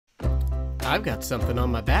I've got something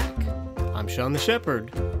on my back. I'm Sean the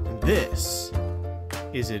Shepherd, and this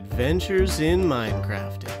is Adventures in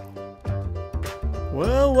Minecrafting.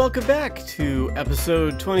 Well, welcome back to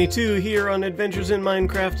episode 22 here on Adventures in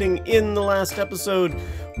Minecrafting. In the last episode,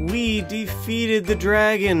 we defeated the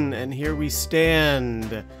dragon, and here we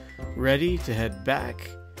stand, ready to head back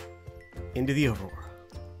into the overworld.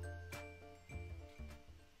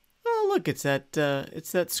 Oh, look, it's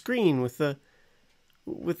that screen with the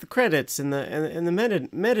credits and the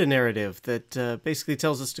meta narrative that basically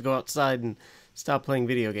tells us to go outside and stop playing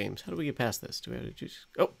video games. How do we get past this? Do we have to just...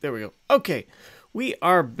 Oh, there we go. Okay, we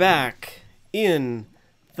are back in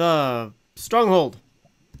the stronghold.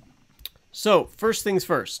 So first things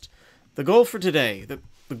first. The goal for today. The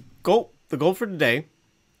goal for today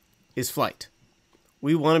is flight.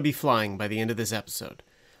 We want to be flying by the end of this episode,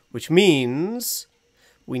 which means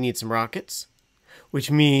we need some rockets, which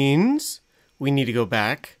means we need to go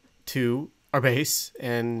back to our base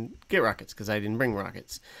and get rockets, because I didn't bring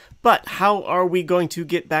rockets. But how are we going to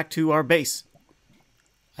get back to our base?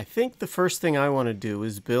 I think the first thing I want to do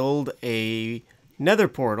is build a Nether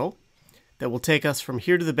portal that will take us from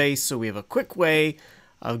here to the base, so we have a quick way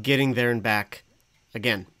of getting there and back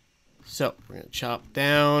again. So we're going to chop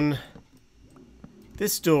down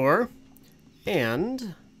this door,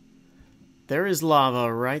 and there is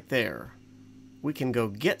lava right there. We can go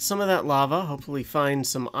get some of that lava, hopefully find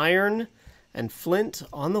some iron and flint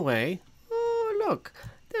on the way. Oh, look,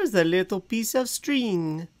 there's a little piece of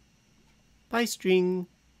string. Bye, string.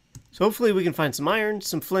 So hopefully we can find some iron,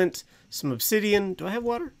 some flint, some obsidian. Do I have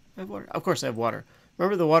water? I have water. Of course I have water.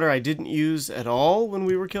 Remember the water I didn't use at all when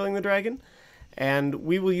we were killing the dragon? And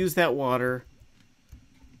we will use that water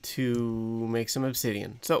to make some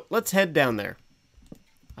obsidian. So let's head down there.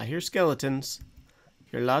 I hear skeletons.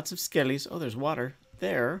 Hear lots of skellies. Oh, there's water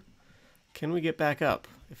there. Can we get back up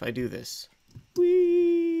if I do this?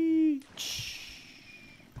 Whee!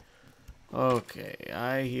 Okay,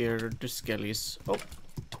 I hear the skellies. Oh,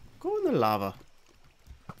 go in the lava.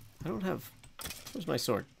 I don't have... Where's my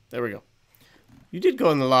sword? There we go. You did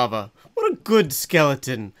go in the lava. What a good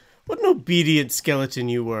skeleton. What an obedient skeleton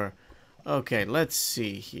you were. Okay, let's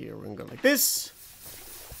see here. We're going to go like this.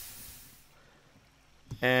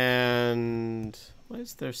 And... Why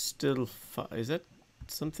is there still fire? Is that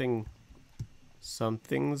something...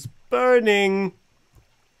 Something's burning!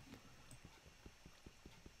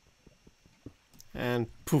 And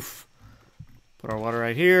poof. Put our water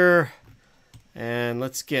right here. And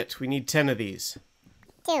let's get... We need 10 of these.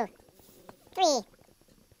 2, 3,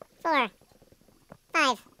 4,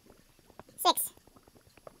 5, 6,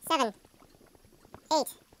 7, 8,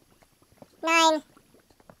 9,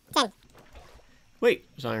 10. Wait,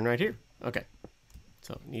 there's iron right here. Okay.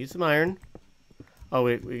 So, need some iron. Oh,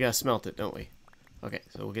 wait, we gotta smelt it, don't we? Okay,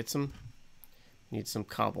 so we'll get some... Need some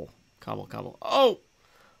cobble. Cobble. Oh!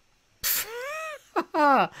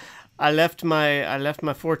 I left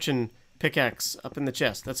my fortune pickaxe up in the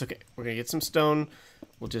chest. That's okay. We're gonna get some stone.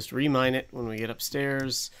 We'll just remine it when we get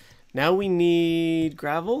upstairs. Now we need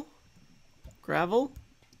gravel. Gravel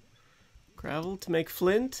to make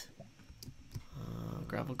flint.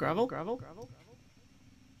 Gravel. No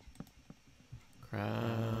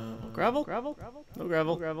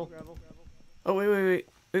gravel. Oh, wait.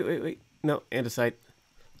 No, andesite.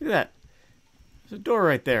 Look at that. There's a door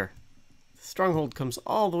right there. The stronghold comes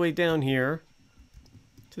all the way down here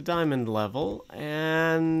to diamond level,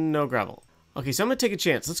 and no gravel. Okay, so I'm going to take a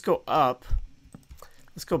chance. Let's go up.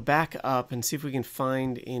 Let's go back up and see if we can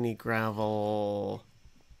find any gravel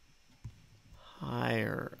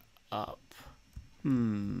higher up.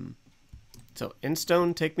 So,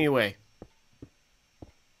 endstone, take me away.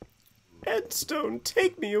 Endstone,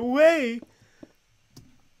 take me away!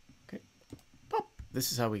 Okay. Pop.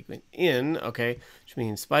 This is how we went in. Okay. Which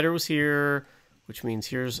means spider was here. Which means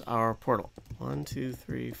here's our portal. 1, 2,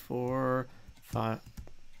 3, 4, 5,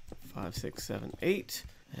 6, 7, 8.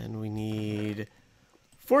 And we need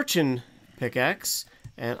fortune pickaxe.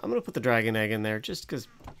 And I'm going to put the dragon egg in there just because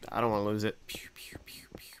I don't want to lose it.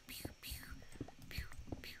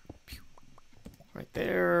 Right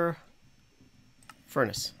there.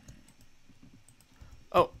 Furnace.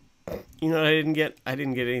 Oh, you know what I didn't get? I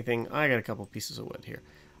didn't get anything. I got a couple pieces of wood here.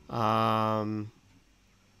 Why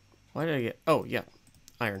did I get... Oh, yeah.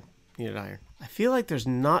 Iron. Needed iron. I feel like there's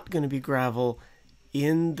not going to be gravel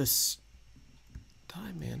in the...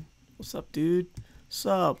 Die, man. What's up, dude? What's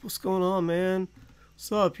up? What's going on, man?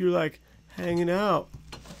 What's up? You're, like, hanging out.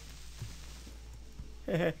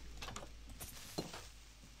 Heh.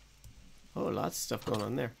 Oh, lots of stuff going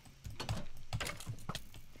on there.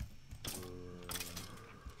 I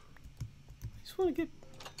just want to get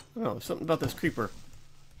I don't know, there's something about this creeper.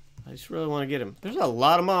 I just really want to get him. There's a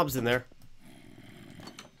lot of mobs in there.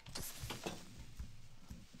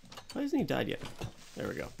 Why hasn't he died yet? There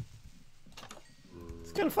we go.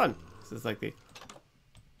 It's kind of fun. This is like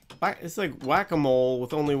it's like whack-a-mole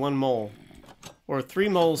with only one mole. Or 3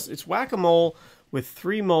 moles. It's whack-a-mole with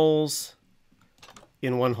 3 moles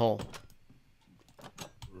in one hole.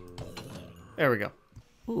 There we go.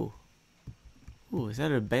 Ooh. Ooh, is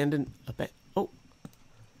that an abandoned... oh.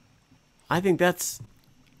 I think that's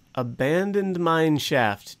abandoned mine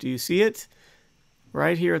shaft. Do you see it?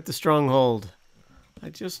 Right here at the stronghold. I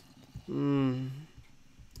just... I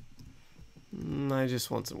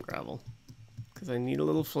just want some gravel. Because I need a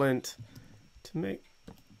little flint to make...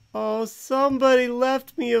 Oh, somebody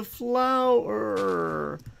left me a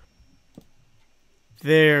flower.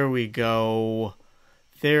 There we go.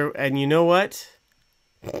 There, and you know what?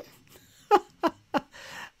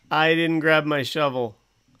 I didn't grab my shovel.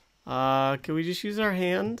 Can we just use our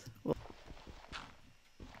hand?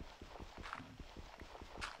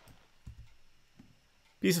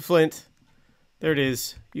 Piece of flint. There it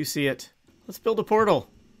is. You see it. Let's build a portal.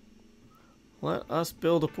 Let us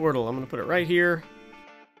build a portal. I'm going to put it right here.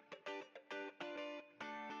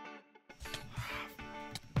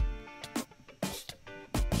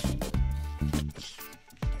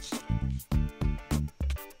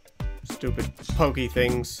 Stupid pokey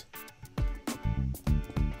things.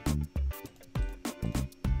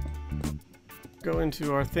 Go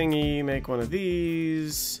into our thingy, make one of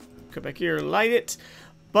these. Come back here, light it.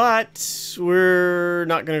 But we're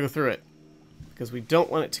not going to go through it. Because we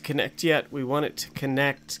don't want it to connect yet. We want it to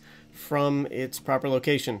connect from its proper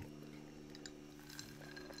location.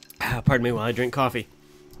 Pardon me while I drink coffee.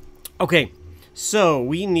 Okay, so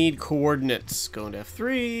we need coordinates. Go into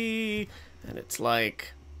F3, and it's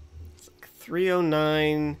like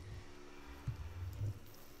 309,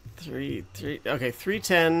 okay,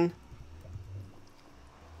 310,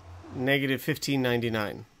 negative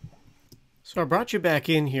 1599. So I brought you back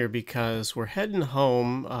in here because we're heading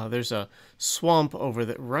home. There's a swamp over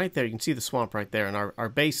right there. You can see the swamp right there, and our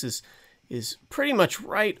base is pretty much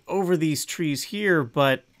right over these trees here,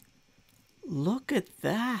 but look at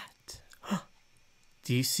that.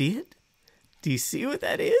 Do you see it? Do you see what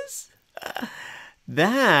that is?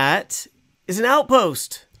 That is an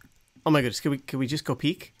outpost. Oh my goodness, can we just go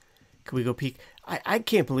peek? Can we go peek? I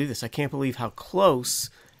can't believe this. I can't believe how close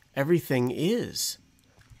everything is.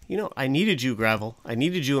 You know, I needed you, gravel. I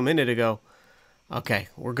needed you a minute ago. Okay,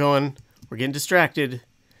 we're going. We're getting distracted.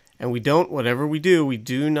 And we don't, whatever we do, we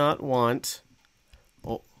do not want...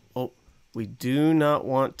 we do not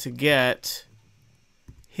want to get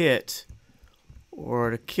hit or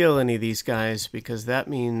to kill any of these guys, because that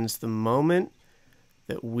means the moment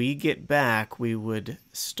that we get back, we would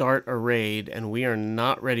start a raid, and we are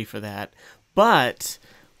not ready for that. But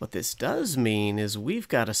what this does mean is we've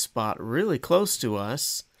got a spot really close to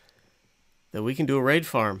us that we can do a raid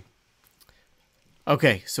farm.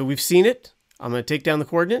 Okay, so we've seen it. I'm going to take down the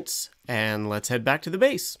coordinates, and let's head back to the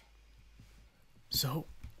base. So,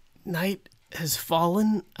 night has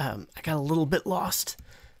fallen. I got a little bit lost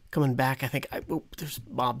coming back. I think there's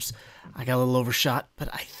mobs. I got a little overshot,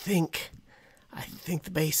 but I think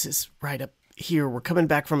the base is right up here. We're coming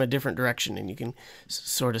back from a different direction, and you can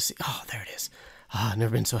sort of see. Oh, there it is. I've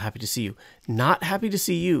never been so happy to see you. Not happy to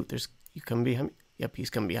see you. You coming behind me? Yep, he's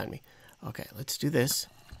coming behind me. Okay, let's do this.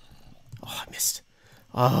 Oh, I missed.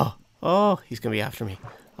 Oh, he's gonna be after me.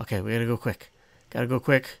 Okay, we gotta go quick. Gotta go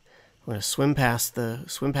quick. We're gonna swim past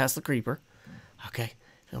the creeper. Okay,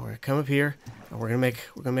 and we're gonna come up here, and we're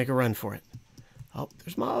gonna make a run for it. Oh,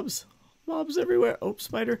 there's mobs. Mobs everywhere. Oh,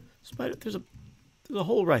 spider. There's a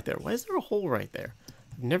hole right there. Why is there a hole right there?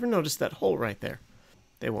 I've never noticed that hole right there.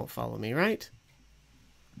 They won't follow me, right?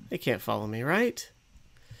 They can't follow me, right?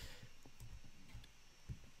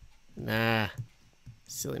 Nah.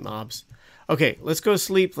 Silly mobs. Okay, let's go to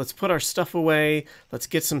sleep. Let's put our stuff away. Let's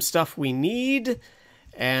get some stuff we need.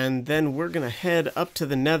 And then we're going to head up to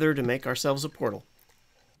the Nether to make ourselves a portal.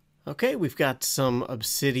 Okay, we've got some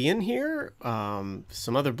obsidian here.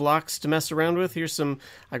 Some other blocks to mess around with.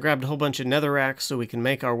 I grabbed a whole bunch of netherrack so we can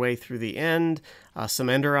make our way through the end. Some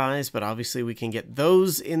ender eyes, but obviously we can get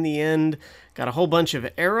those in the end. Got a whole bunch of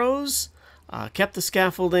arrows. Kept the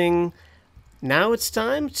scaffolding. Now it's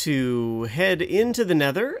time to head into the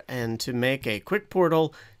Nether and to make a quick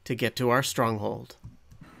portal to get to our stronghold.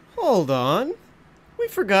 Hold on. We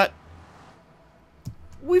forgot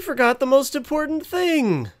the most important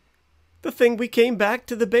thing. The thing we came back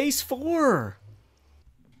to the base for.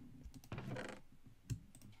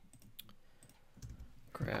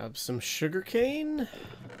 Grab some sugarcane.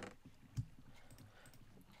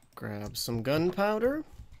 Grab some gunpowder.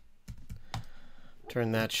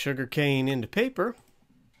 Turn that sugarcane into paper.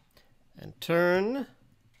 And turn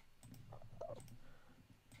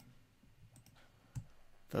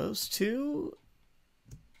those two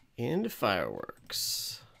into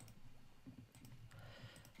fireworks.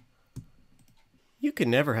 You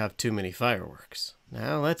can never have too many fireworks.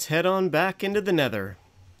 Now let's head on back into the Nether.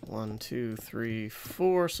 1, 2, 3,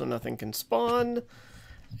 4, so nothing can spawn.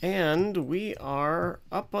 And we are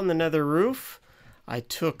up on the Nether roof. I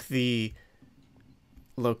took the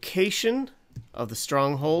location of the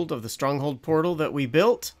stronghold portal that we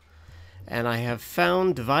built, and I have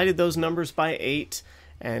divided those numbers by 8,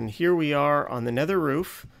 and here we are on the Nether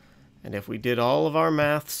roof. And if we did all of our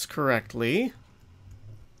maths correctly,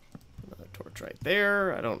 another torch right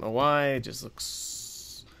there, I don't know why, it just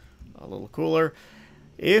looks a little cooler.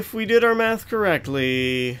 If we did our math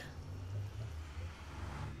correctly,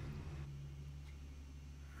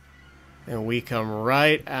 and we come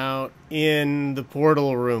right out in the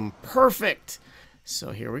portal room. Perfect!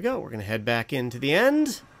 So here we go. We're going to head back into the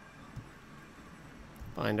end.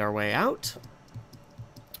 Find our way out.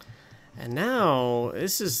 And now,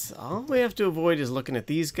 this is all we have to avoid is looking at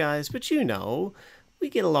these guys. But you know, we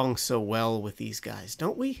get along so well with these guys,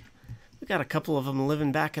 don't we? We got a couple of them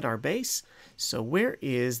living back at our base. So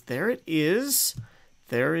there it is.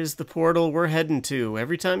 There is the portal we're heading to.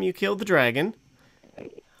 Every time you kill the dragon...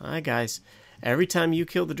 Hi guys. Every time you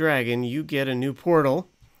kill the dragon, you get a new portal.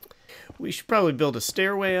 We should probably build a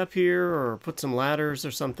stairway up here or put some ladders or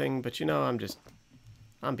something, but you know,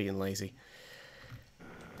 I'm being lazy.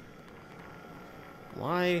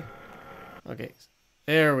 Why? Okay,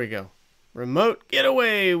 there we go. Remote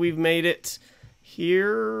getaway! We've made it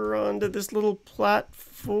here onto this little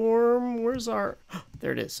platform. Where's our...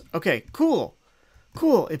 There it is. Okay, cool.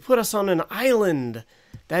 Cool, it put us on an island.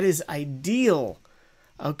 That is ideal.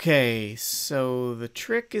 Okay, so the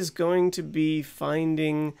trick is going to be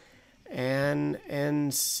finding an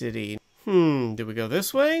end city. Do we go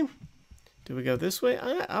this way? Do we go this way?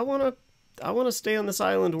 I want to stay on this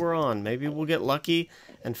island we're on. Maybe we'll get lucky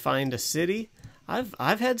and find a city.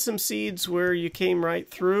 I've had some seeds where you came right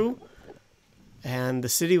through and the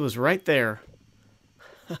city was right there.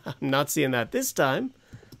 I'm not seeing that this time,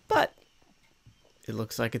 but it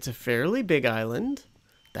looks like it's a fairly big island.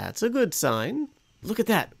 That's a good sign. Look at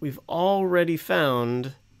that. We've already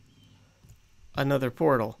found another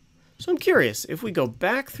portal. So I'm curious, if we go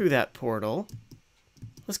back through that portal,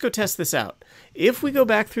 let's go test this out. If we go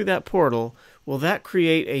back through that portal, will that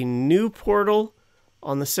create a new portal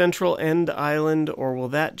on the central end island, or will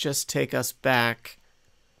that just take us back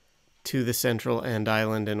to the central end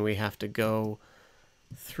island and we have to go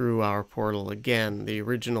through our portal again, the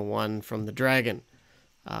original one from the dragon?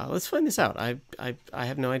 Let's find this out. I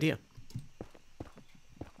have no idea.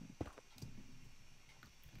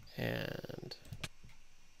 And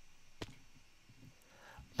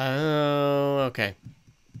oh, okay.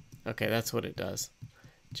 Okay, that's what it does.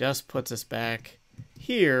 Just puts us back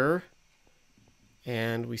here,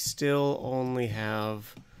 and we still only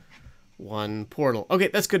have one portal. Okay,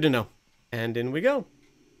 that's good to know. And in we go.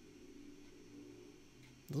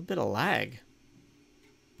 A little bit of lag.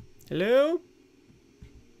 Hello?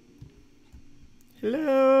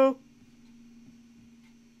 Hello?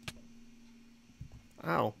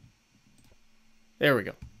 Ow. There we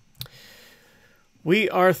go. We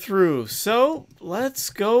are through. So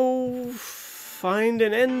let's go find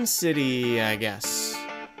an end city, I guess.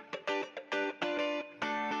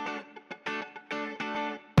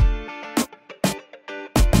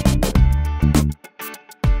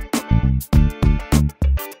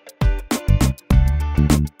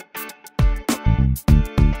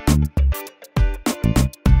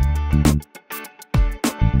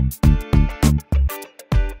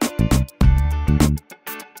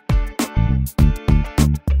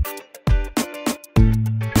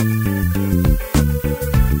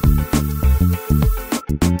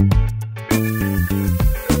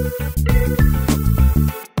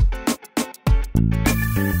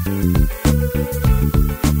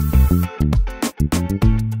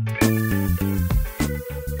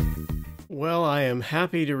 Well, I am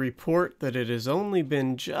happy to report that it has only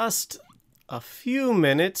been just a few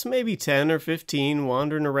minutes, maybe 10 or 15,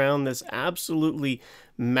 wandering around this absolutely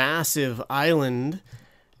massive island.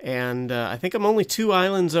 And I think I'm only 2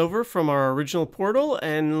 islands over from our original portal,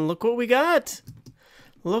 and look what we got!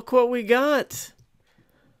 Look what we got!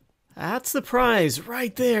 That's the prize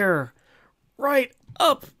right there! Right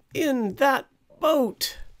up in that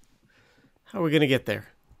boat! How are we going to get there?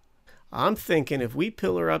 I'm thinking if we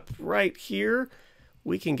pillar up right here,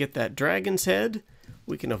 we can get that dragon's head.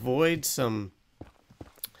 We can avoid some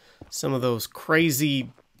some of those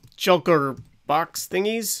crazy shulker box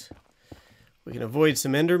thingies. We can avoid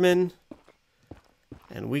some Endermen.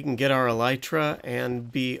 And we can get our Elytra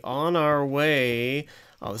and be on our way.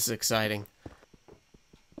 Oh, this is exciting.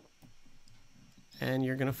 And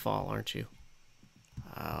you're gonna fall, aren't you?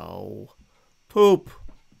 Ow. Poop.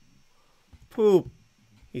 Poop.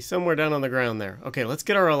 He's somewhere down on the ground there. Okay, let's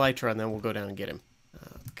get our Elytra and then we'll go down and get him.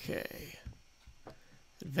 Okay.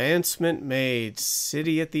 Advancement made.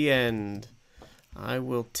 City at the end. I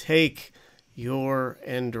will take your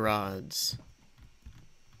end rods.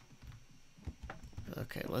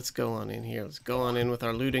 Okay, let's go on in here. Let's go on in with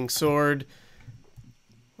our looting sword.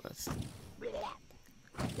 There we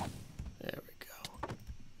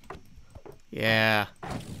go. Yeah.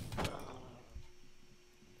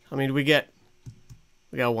 How many do we get?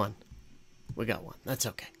 We got one. We got one. That's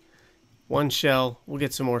okay. One shell. We'll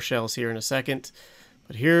get some more shells here in a second.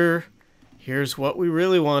 But here's what we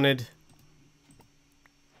really wanted.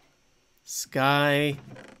 Sky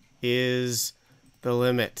is the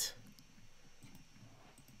limit.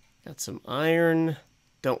 Got some iron.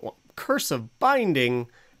 Don't want curse of binding.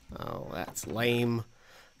 Oh, that's lame.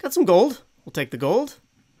 Got some gold. We'll take the gold.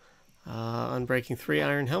 Unbreaking 3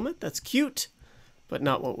 iron helmet. That's cute, but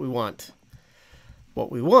not what we want.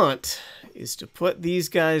 What we want is to put these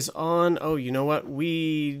guys on. Oh, you know what?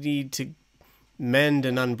 We need to mend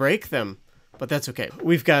and unbreak them, but that's okay.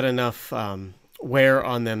 We've got enough wear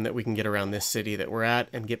on them that we can get around this city that we're at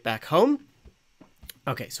and get back home.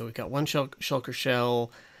 Okay, so we've got one shulker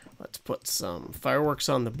shell. Let's put some fireworks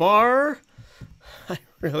on the bar. I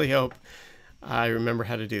really hope I remember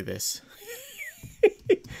how to do this.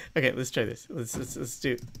 Okay, let's try this. Let's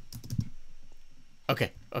do.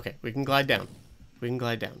 Okay, we can glide down. We can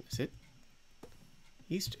glide down. Is it?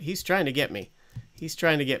 He's trying to get me. He's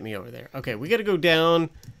trying to get me over there. Okay, we got to go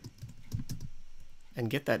down and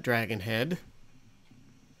get that dragon head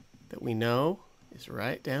that we know is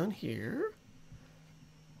right down here.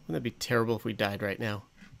 Wouldn't that be terrible if we died right now?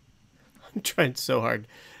 I'm trying so hard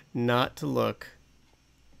not to look.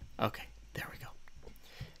 Okay, there we go.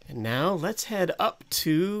 And now let's head up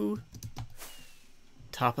to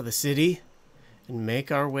top of the city and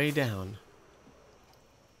make our way down.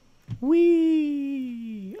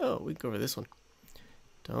 Whee! Oh, we can go over this one.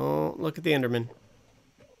 Don't look at the Enderman.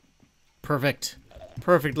 Perfect.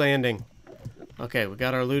 Perfect landing. Okay, we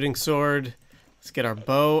got our looting sword. Let's get our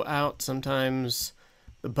bow out. Sometimes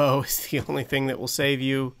the bow is the only thing that will save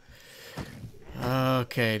you.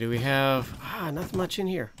 Okay, do we have... nothing much in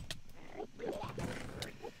here.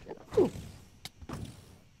 Ooh.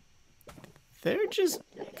 They're just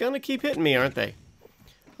gonna keep hitting me, aren't they?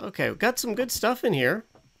 Okay, we've got some good stuff in here.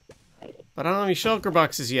 But I don't have any shulker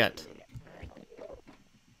boxes yet.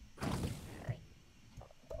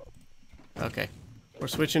 Okay, we're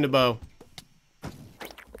switching to bow.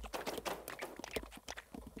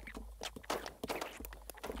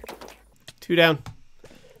 Two down.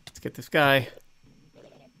 Let's get this guy.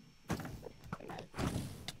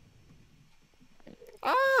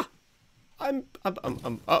 Ah!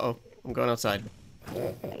 Uh-oh. I'm going outside.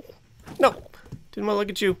 No! Didn't want to look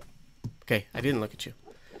at you. Okay, I didn't look at you.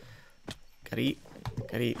 Gotta eat.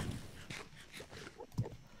 Gotta eat.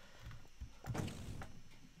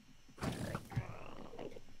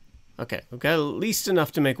 Okay, we've got at least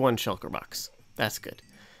enough to make one shulker box. That's good.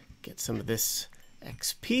 Get some of this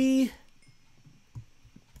XP.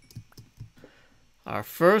 Our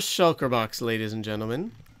first shulker box, ladies and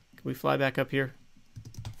gentlemen. Can we fly back up here?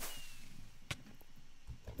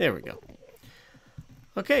 There we go.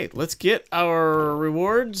 Okay, let's get our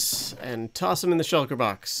rewards and toss them in the shulker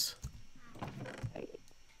box.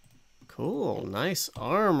 Cool, nice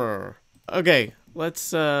armor. Okay,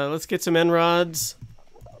 let's get some end rods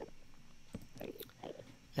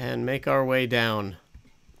and make our way down.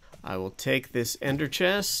 I will take this ender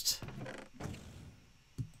chest.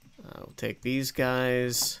 I will take these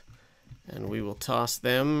guys and we will toss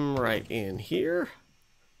them right in here.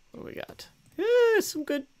 What do we got? Yeah, some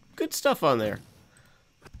good stuff on there.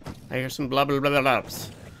 I hear some blah blah blah blah blah.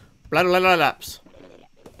 Blah blah blah blah.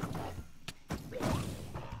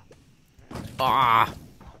 Ah.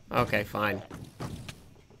 Okay, fine.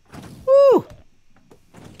 Woo!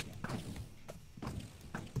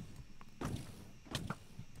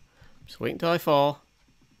 Just wait until I fall.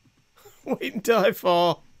 Wait until I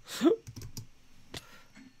fall.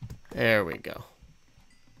 There we go.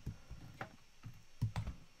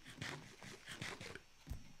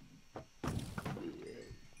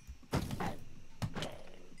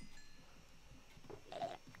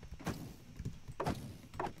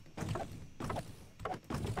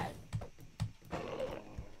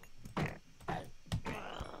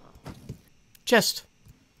 Chest.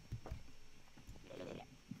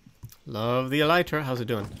 Love the elytra. How's it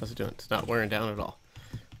doing? How's it doing? It's not wearing down at all.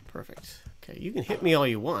 Perfect. Okay, you can hit me all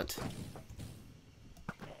you want.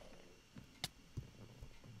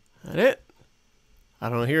 That it? I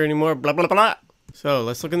don't hear any more blah blah blah. So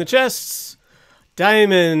let's look in the chests.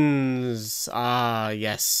 Diamonds. Ah,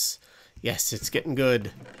 yes. Yes, it's getting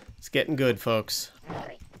good. It's getting good, folks.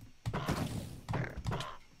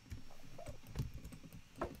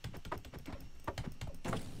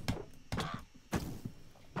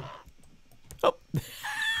 Oh.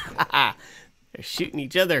 They're shooting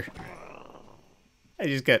each other.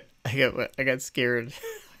 I got scared.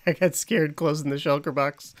 I got scared closing the shulker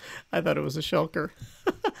box. I thought it was a shulker.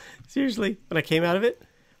 Seriously, when I came out of it,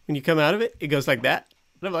 when you come out of it, it goes like that.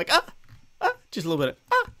 And I'm like, just a little bit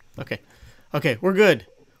of, Okay. Okay, we're good.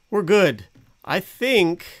 We're good. I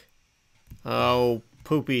think, oh,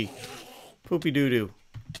 Poopy doo-doo.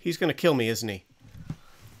 He's going to kill me, isn't he?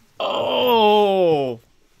 Oh.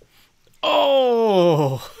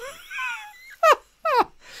 Oh.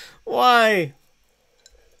 Why?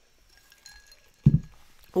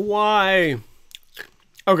 Why?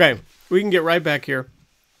 Okay, we can get right back here.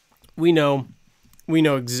 We know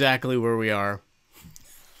exactly where we are.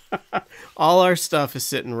 All our stuff is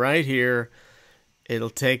sitting right here. It'll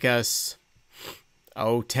take us,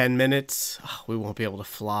 10 minutes. Oh, we won't be able to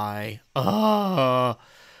fly.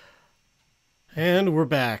 And we're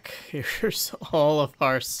back. Here's all of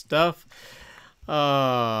our stuff.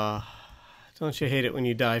 Don't you hate it when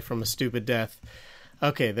you die from a stupid death?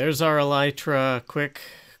 Okay, there's our elytra. Quick.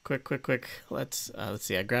 Let's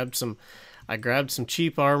see. I grabbed some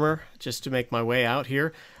cheap armor just to make my way out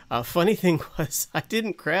here. Funny thing was, I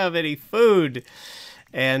didn't grab any food.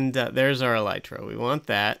 And there's our elytra. We want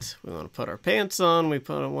that. We want to put our pants on. We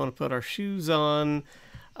want to put our shoes on.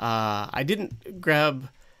 I didn't grab...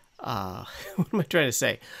 what am I trying to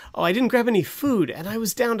say? Oh, I didn't grab any food, and I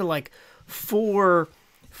was down to like four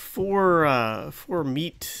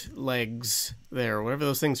meat legs there, whatever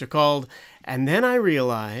those things are called. And then I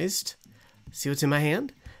realized, see what's in my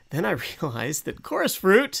hand? Then I realized that chorus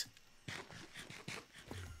fruit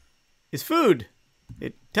is food.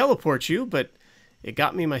 It teleports you, but it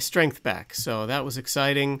got me my strength back. So that was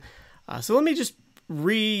exciting. So let me just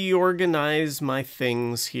reorganize my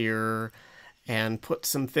things here and put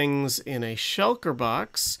some things in a shulker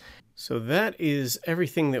box. So that is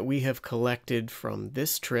everything that we have collected from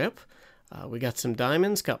this trip. We got some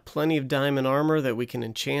diamonds, got plenty of diamond armor that we can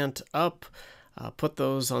enchant up, put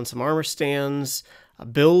those on some armor stands,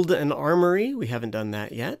 build an armory. We haven't done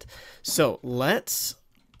that yet. So let's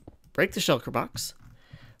break the shulker box.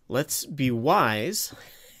 Let's be wise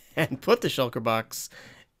and put the shulker box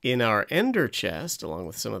in our ender chest, along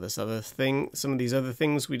with some of these other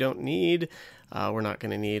things we don't need. We're not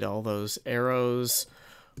going to need all those arrows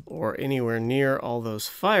or anywhere near all those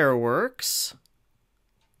fireworks.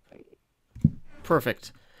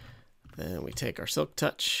 Perfect. Then we take our silk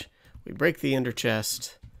touch, we break the ender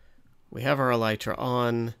chest, we have our elytra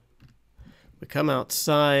on, we come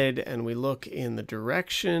outside and we look in the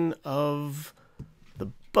direction of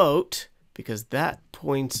the boat, because that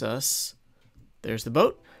points us. There's the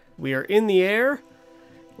boat. We are in the air.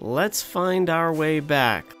 Let's find our way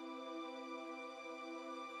back.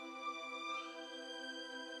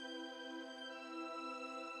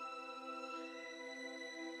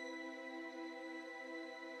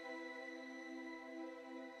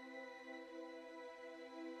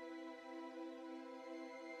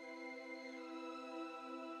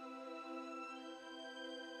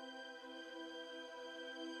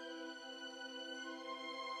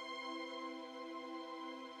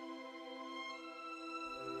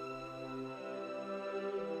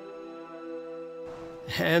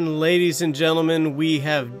 And ladies and gentlemen, we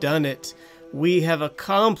have done it. We have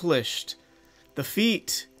accomplished the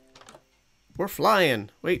feat. We're flying.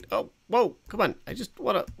 Wait, oh, whoa, come on. I just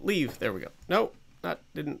want to leave. There we go. No, that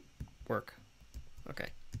didn't work. Okay,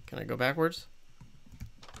 can I go backwards?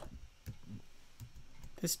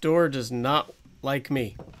 This door does not like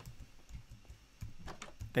me.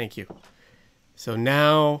 Thank you. So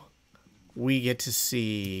now we get to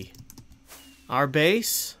see our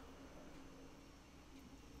base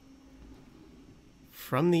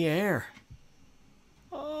from the air.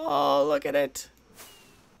 Oh, look at it.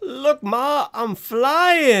 Look, Ma, I'm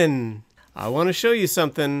flying. I want to show you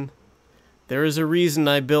something. There is a reason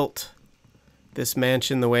I built this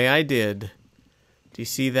mansion the way I did. Do you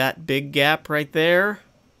see that big gap right there?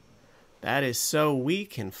 That is so we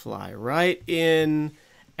can fly right in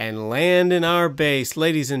and land in our base.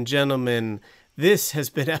 Ladies and gentlemen, this has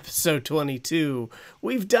been episode 22.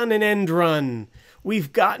 We've done an end run.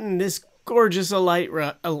 We've gotten this gorgeous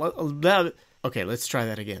Elytra. Okay, let's try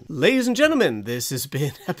that again. Ladies and gentlemen, this has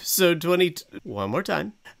been episode 22. One more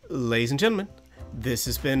time. Ladies and gentlemen, this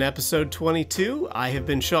has been episode 22. I have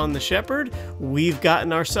been Sean the Shepherd. We've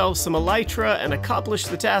gotten ourselves some Elytra and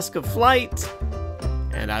accomplished the task of flight.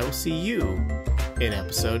 And I will see you in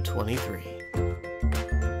episode 23.